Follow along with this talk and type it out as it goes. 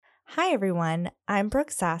Hi, everyone. I'm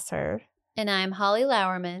Brooke Sasser, And I'm Holly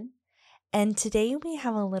Lauerman. and today we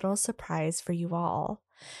have a little surprise for you all.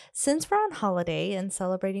 Since we're on holiday and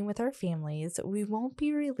celebrating with our families, we won't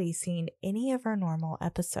be releasing any of our normal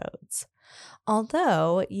episodes.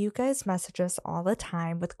 Although you guys message us all the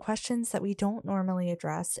time with questions that we don't normally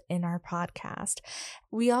address in our podcast,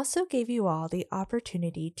 we also gave you all the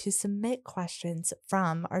opportunity to submit questions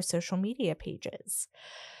from our social media pages.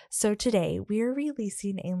 So today we are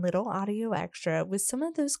releasing a little audio extra with some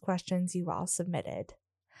of those questions you all submitted.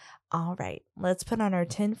 All right, let's put on our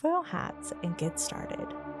tinfoil hats and get started.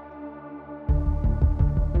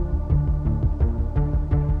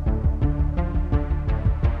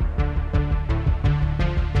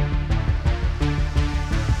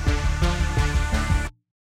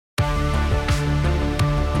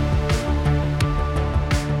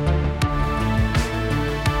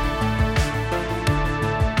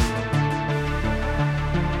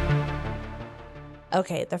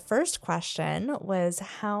 Okay, the first question was,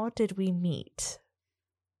 how did we meet?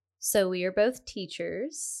 So we are both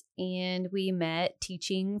teachers, and we met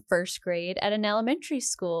teaching first grade at an elementary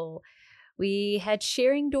school. We had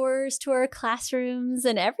sharing doors to our classrooms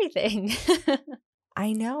and everything.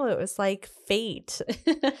 I know, it was like fate.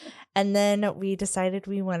 And then we decided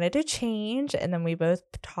we wanted to change, and then we both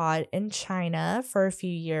taught in China for a few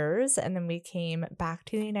years, and then we came back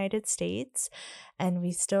to the United States, and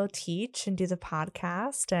we still teach and do the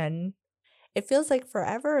podcast. And it feels like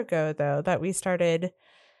forever ago, though, that we started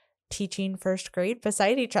teaching first grade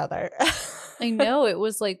beside each other. I know, it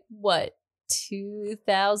was like,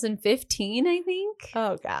 2015, I think?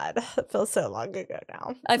 Oh, God. It feels so long ago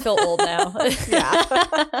now. I feel old now.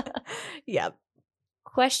 Yeah. Yep.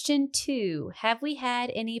 Question 2. Have we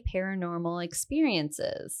had any paranormal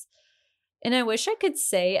experiences? And I wish I could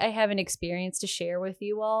say I have an experience to share with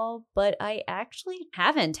you all, but I actually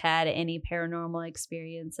haven't had any paranormal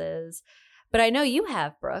experiences. But I know you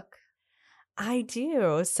have, Brooke. I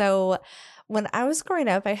do. So when I was growing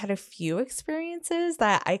up, I had a few experiences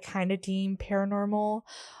that I kind of deem paranormal.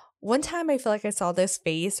 One time I feel like I saw this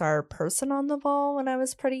face or person on the wall when I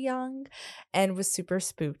was pretty young and was super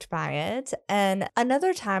spooked by it. And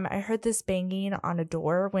another time I heard this banging on a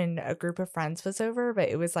door when a group of friends was over, but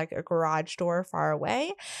it was like a garage door far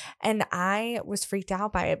away. And I was freaked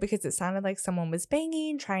out by it because it sounded like someone was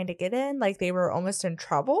banging, trying to get in, like they were almost in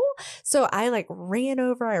trouble. So I like ran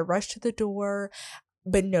over, I rushed to the door,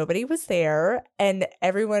 but nobody was there. And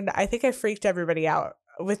I think I freaked everybody out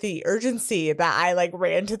with the urgency that I like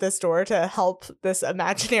ran to this door to help this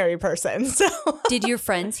imaginary person. So Did your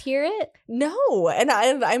friends hear it? no, and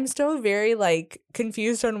I'm still very like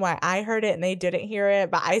confused on why I heard it and they didn't hear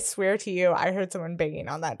it, but I swear to you, I heard someone banging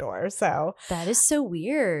on that door. So That is so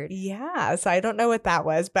weird. yeah, so I don't know what that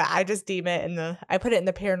was, but I just deem it I put it in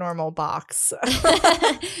the paranormal box.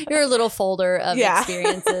 Your little folder of Yeah.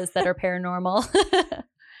 experiences that are paranormal.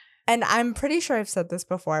 And I'm pretty sure I've said this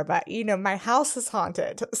before, but my house is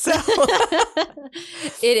haunted. So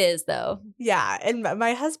It is, though. yeah, and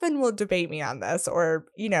my husband will debate me on this or,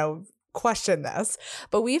 question this,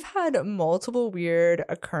 but we've had multiple weird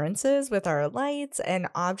occurrences with our lights and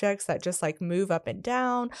objects that just like move up and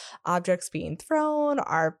down, objects being thrown,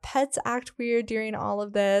 our pets act weird during all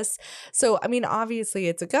of this. So, I mean, obviously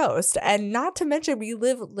it's a ghost. And not to mention, we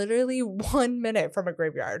live literally 1 minute from a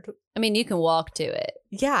graveyard. I mean, you can walk to it.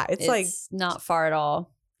 Yeah, it's like not far at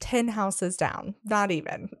all. 10 houses down, not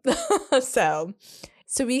even. So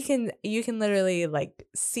you can literally like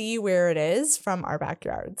see where it is from our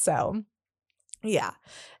backyard. So yeah,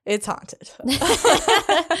 it's haunted.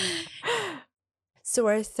 So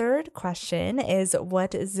our third question is,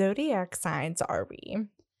 what zodiac signs are we?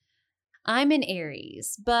 I'm an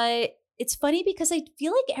Aries, but it's funny because I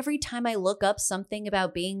feel like every time I look up something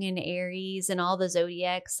about being an Aries and all the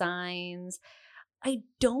zodiac signs, I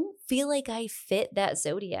don't feel like I fit that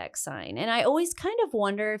zodiac sign. And I always kind of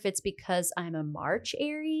wonder if it's because I'm a March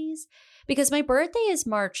Aries, because my birthday is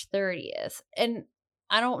March 30th. And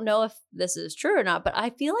I don't know if this is true or not, but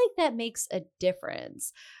I feel like that makes a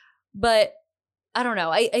difference. But I don't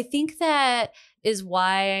know. I think that is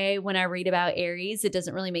why when I read about Aries, it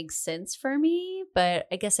doesn't really make sense for me. But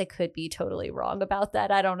I guess I could be totally wrong about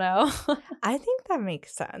that. I don't know. I think that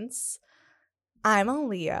makes sense. I'm a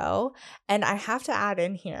Leo, and I have to add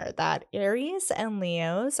in here that Aries and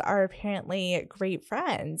Leos are apparently great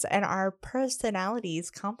friends and our personalities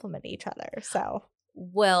complement each other. So,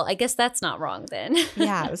 Well, I guess that's not wrong then.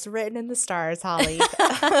 yeah, it was written in the stars, Holly.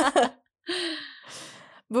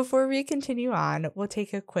 Before we continue on, we'll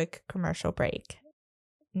take a quick commercial break.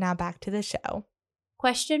 Now back to the show.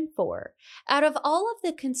 Question 4. Out of all of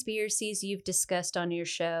the conspiracies you've discussed on your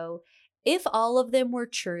show, if all of them were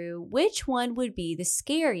true, which one would be the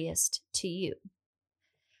scariest to you?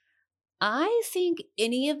 I think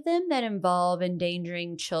any of them that involve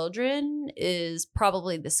endangering children is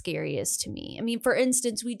probably the scariest to me. I mean, for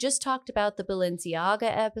instance, we just talked about the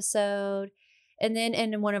Balenciaga episode. And then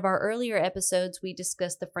in one of our earlier episodes, we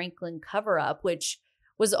discussed the Franklin cover-up, which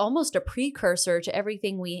was almost a precursor to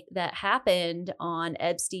everything that happened on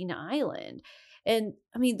Epstein Island. And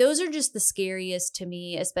I mean, those are just the scariest to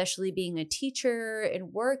me, especially being a teacher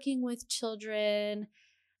and working with children.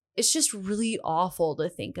 It's just really awful to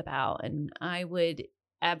think about. And I would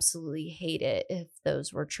absolutely hate it if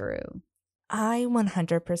those were true. I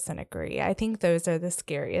 100% agree. I think those are the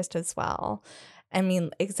scariest as well. I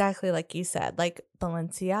mean, exactly like you said, like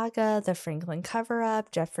Balenciaga, the Franklin cover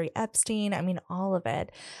up, Jeffrey Epstein, I mean, all of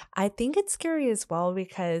it. I think it's scary as well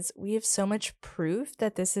because we have so much proof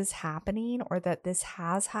that this is happening or that this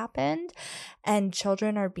has happened, and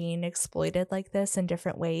children are being exploited like this in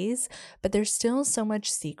different ways, but there's still so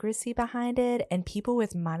much secrecy behind it and people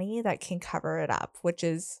with money that can cover it up, which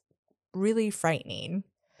is really frightening.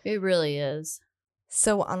 It really is.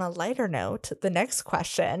 So, on a lighter note, the next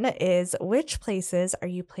question is, which places are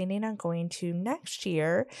you planning on going to next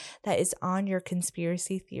year that is on your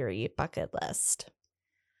conspiracy theory bucket list?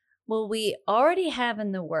 Well, we already have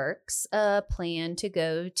in the works a plan to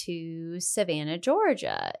go to Savannah,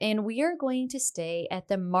 Georgia, and we are going to stay at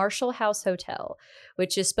the Marshall House Hotel,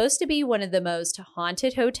 which is supposed to be one of the most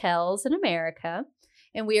haunted hotels in America.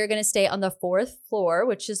 And we are going to stay on the 4th floor,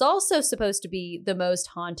 which is also supposed to be the most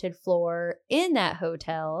haunted floor in that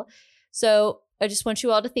hotel. So I just want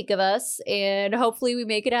you all to think of us, and hopefully we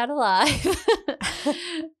make it out alive.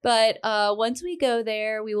 But once we go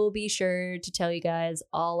there, we will be sure to tell you guys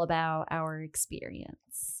all about our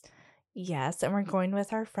experience. Yes, and we're going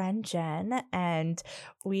with our friend Jen, and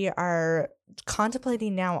we are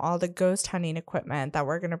contemplating now all the ghost hunting equipment that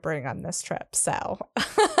we're going to bring on this trip. So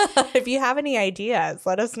if you have any ideas,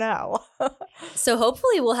 let us know. So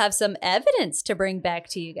hopefully we'll have some evidence to bring back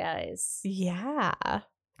to you guys. Yeah.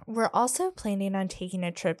 We're also planning on taking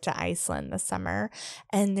a trip to Iceland this summer,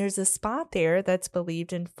 and there's a spot there that's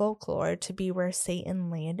believed in folklore to be where Satan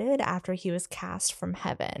landed after he was cast from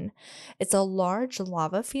heaven. It's a large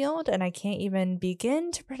lava field, and I can't even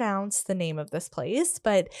begin to pronounce the name of this place,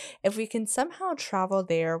 but if we can somehow travel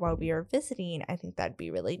there while we are visiting, I think that'd be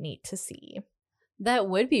really neat to see. That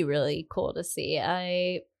would be really cool to see.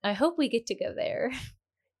 I hope we get to go there.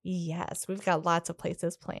 Yes, we've got lots of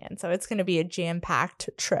places planned, so it's going to be a jam-packed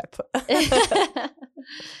trip.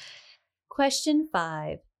 Question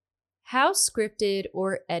 5. How scripted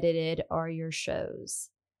or edited are your shows?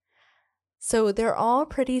 So they're all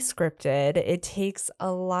pretty scripted. It takes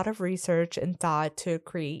a lot of research and thought to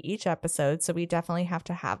create each episode, so we definitely have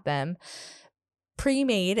to have them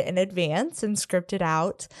pre-made in advance and scripted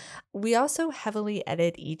out. We also heavily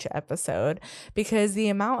edit each episode because the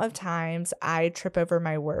amount of times I trip over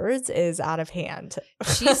my words is out of hand.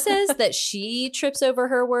 She says that she trips over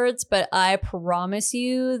her words, but I promise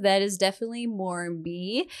you that is definitely more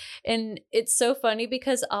me. And it's so funny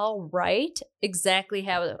because I'll write exactly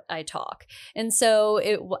how I talk. And so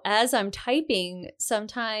as I'm typing,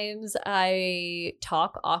 sometimes I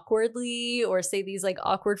talk awkwardly or say these like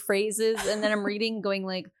awkward phrases, and then I'm reading going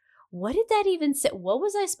like, what did that even say? What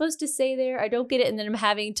was I supposed to say there? I don't get it. And then I'm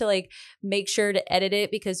having to like make sure to edit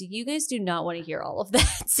it because you guys do not want to hear all of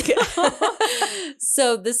that.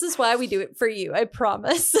 So this is why we do it for you. I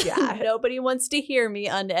promise. Yeah. Nobody wants to hear me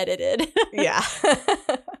unedited. Yeah.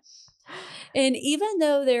 And even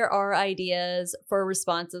though there are ideas for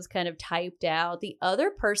responses kind of typed out, the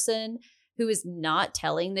other person who is not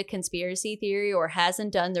telling the conspiracy theory or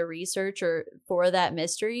hasn't done the research or for that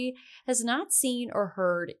mystery has not seen or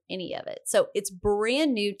heard any of it. So it's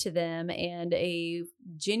brand new to them and a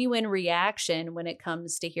genuine reaction when it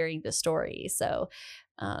comes to hearing the story. So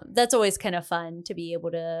that's always kind of fun to be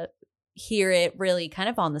able to hear it really kind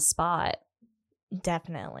of on the spot.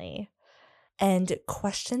 Definitely. And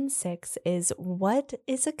question 6 is, what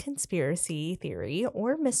is a conspiracy theory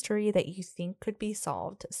or mystery that you think could be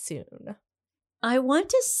solved soon? I want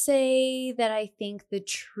to say that I think the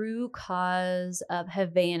true cause of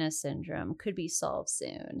Havana syndrome could be solved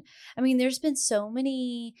soon. I mean, there's been so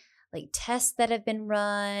many like tests that have been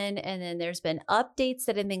run, and then there's been updates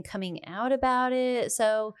that have been coming out about it.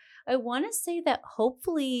 So I want to say that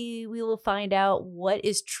hopefully we will find out what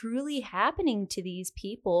is truly happening to these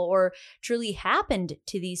people or truly happened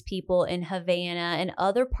to these people in Havana and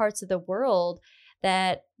other parts of the world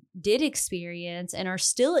that did experience and are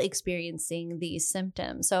still experiencing these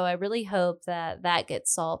symptoms. So I really hope that that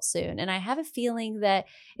gets solved soon. And I have a feeling that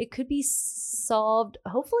it could be solved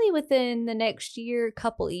hopefully within the next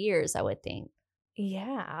couple of years, I would think.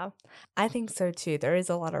 Yeah, I think so too. There is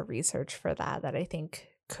a lot of research for that I think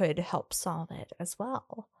could help solve it as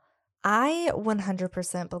well. I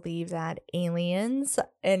 100% believe that aliens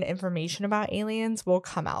and information about aliens will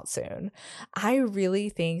come out soon. I really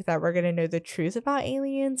think that we're going to know the truth about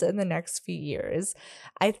aliens in the next few years.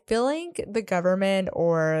 I feel like the government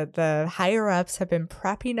or the higher ups have been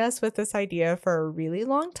prepping us with this idea for a really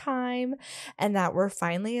long time, and that we're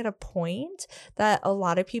finally at a point that a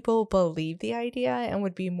lot of people believe the idea and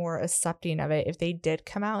would be more accepting of it if they did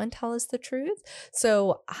come out and tell us the truth.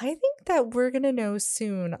 So I think that we're going to know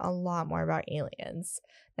soon a lot more about aliens.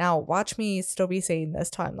 Now, watch me still be saying this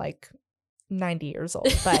till I'm like 90 years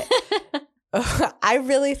old, but I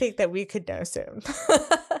really think that we could know soon.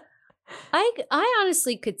 I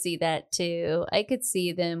honestly could see that too. I could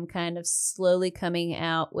see them kind of slowly coming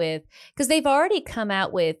out with, because they've already come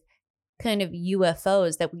out with kind of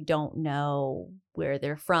UFOs that we don't know where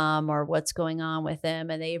they're from or what's going on with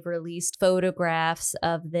them. And they've released photographs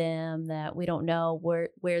of them that we don't know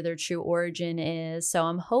where their true origin is. So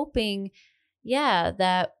I'm hoping,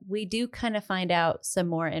 that we do kind of find out some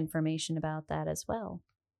more information about that as well.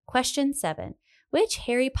 Question 7. Which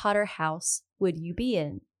Harry Potter house would you be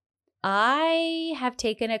in? I have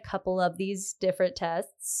taken a couple of these different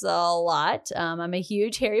tests a lot. I'm a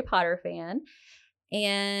huge Harry Potter fan.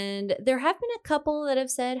 And there have been a couple that have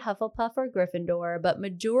said Hufflepuff or Gryffindor, but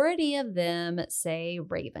majority of them say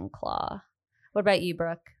Ravenclaw. What about you,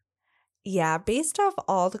 Brooke? Yeah, based off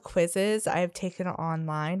all the quizzes I've taken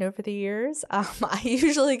online over the years, I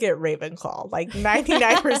usually get Ravenclaw. Like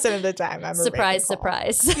 99% of the time, I'm a surprise,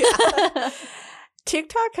 Ravenclaw. surprise. Yeah.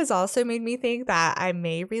 TikTok has also made me think that I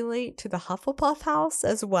may relate to the Hufflepuff house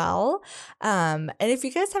as well. And if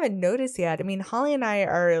you guys haven't noticed yet, I mean, Holly and I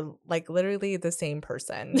are like literally the same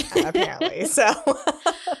person, apparently. So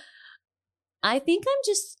I think I'm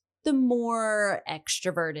just the more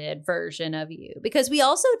extroverted version of you, because we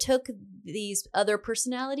also took these other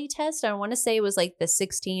personality tests. I want to say it was like the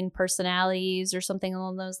 16 personalities or something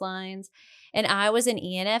along those lines. And I was an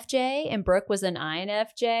ENFJ and Brooke was an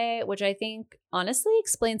INFJ, which I think honestly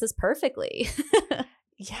explains this perfectly.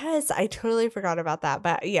 yes, I totally forgot about that.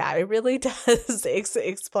 But yeah, it really does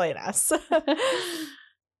explain us.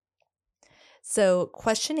 So,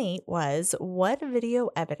 question 8 was, what video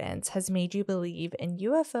evidence has made you believe in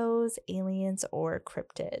UFOs, aliens, or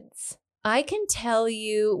cryptids? I can tell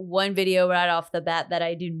you one video right off the bat that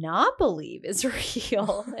I do not believe is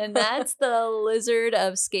real, and that's the lizard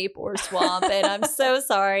of Scape or Swamp. And I'm so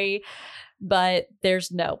sorry, but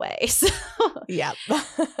there's no way. So, Yep.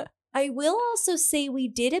 I will also say we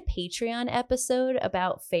did a Patreon episode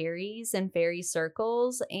about fairies and fairy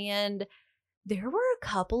circles, and there were a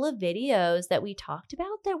couple of videos that we talked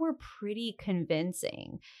about that were pretty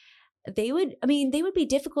convincing. They would be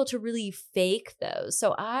difficult to really fake those.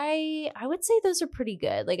 So I would say those are pretty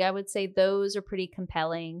good. Like I would say those are pretty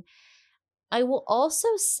compelling. I will also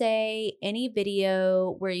say any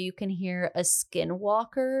video where you can hear a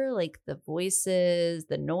skinwalker, like the voices,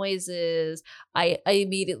 the noises, I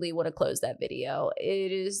immediately want to close that video.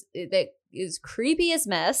 That is creepy as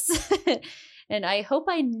mess. And I hope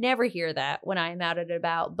I never hear that when I'm out and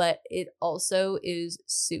about, but it also is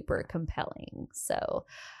super compelling. So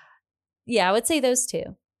yeah, I would say those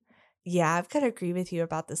two. Yeah, I've got to agree with you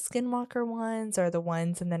about the skinwalker ones or the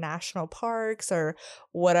ones in the national parks or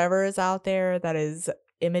whatever is out there that is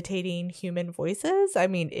imitating human voices. I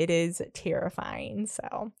mean, it is terrifying.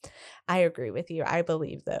 So I agree with you. I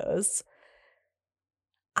believe those.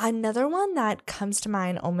 Another one that comes to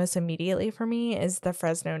mind almost immediately for me is the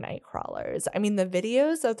Fresno Nightcrawlers. I mean, the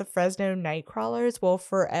videos of the Fresno Nightcrawlers will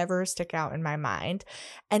forever stick out in my mind.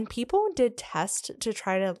 And people did tests to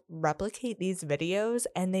try to replicate these videos,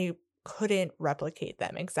 and they couldn't replicate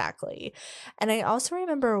them exactly. And I also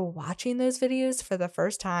remember watching those videos for the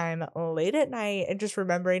first time late at night and just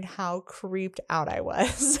remembering how creeped out I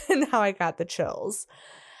was and how I got the chills.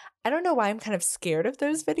 I don't know why I'm kind of scared of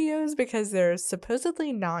those videos because they're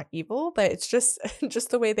supposedly not evil, but it's just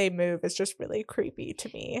just the way they move is just really creepy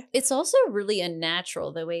to me. It's also really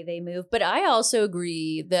unnatural the way they move. But I also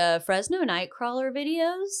agree, the Fresno Nightcrawler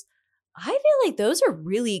videos, I feel like those are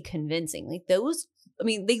really convincing. Like those, I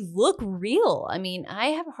mean, they look real. I mean, I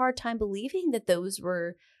have a hard time believing that those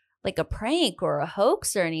were like a prank or a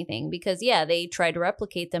hoax or anything, because yeah, they tried to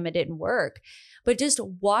replicate them, it didn't work. But just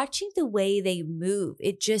watching the way they move,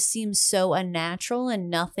 it just seems so unnatural and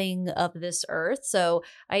nothing of this earth. So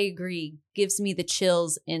I agree, gives me the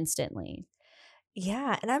chills instantly.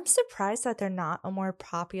 Yeah, and I'm surprised that they're not a more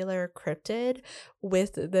popular cryptid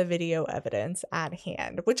with the video evidence at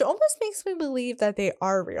hand, which almost makes me believe that they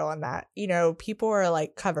are real and that, people are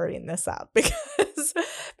like covering this up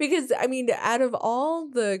because I mean, out of all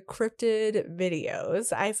the cryptid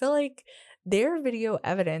videos, I feel like their video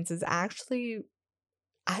evidence is actually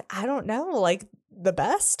I don't know, like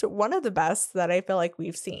one of the best that I feel like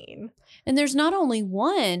we've seen. And there's not only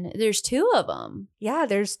one, there's two of them. Yeah,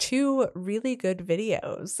 there's two really good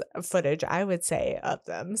videos footage, I would say, of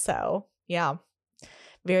them. So, yeah,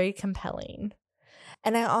 very compelling.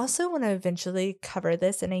 And I also want to eventually cover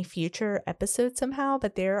this in a future episode somehow,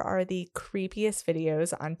 but there are the creepiest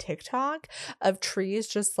videos on TikTok of trees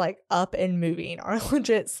just like up and moving or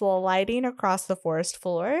legit sliding across the forest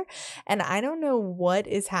floor. And I don't know what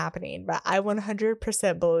is happening, but I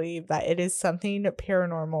 100% believe that it is something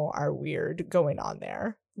paranormal or weird going on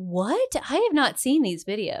there. What? I have not seen these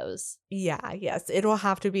videos. Yeah, yes, it'll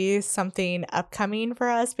have to be something upcoming for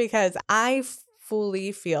us because I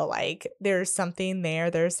fully feel like there's something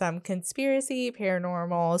there. There's some conspiracy,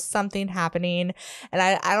 paranormal, something happening. And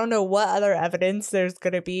I don't know what other evidence there's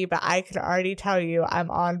going to be, but I can already tell you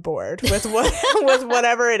I'm on board with what with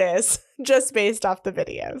whatever it is, just based off the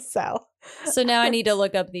videos. So now I need to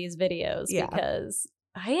look up these videos Yeah. because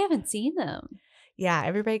I haven't seen them. Yeah,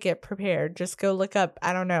 everybody get prepared. Just go look up,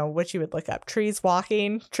 I don't know what you would look up. Trees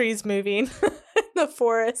walking, trees moving in the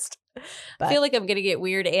forest. I feel like I'm going to get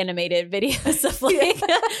weird animated videos of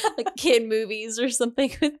like kid movies or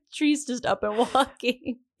something with trees just up and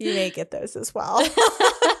walking. You may get those as well.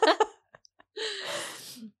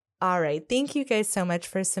 All right. Thank you guys so much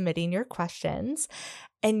for submitting your questions.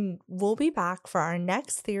 And we'll be back for our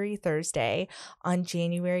next Theory Thursday on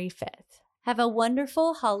January 5th. Have a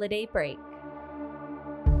wonderful holiday break.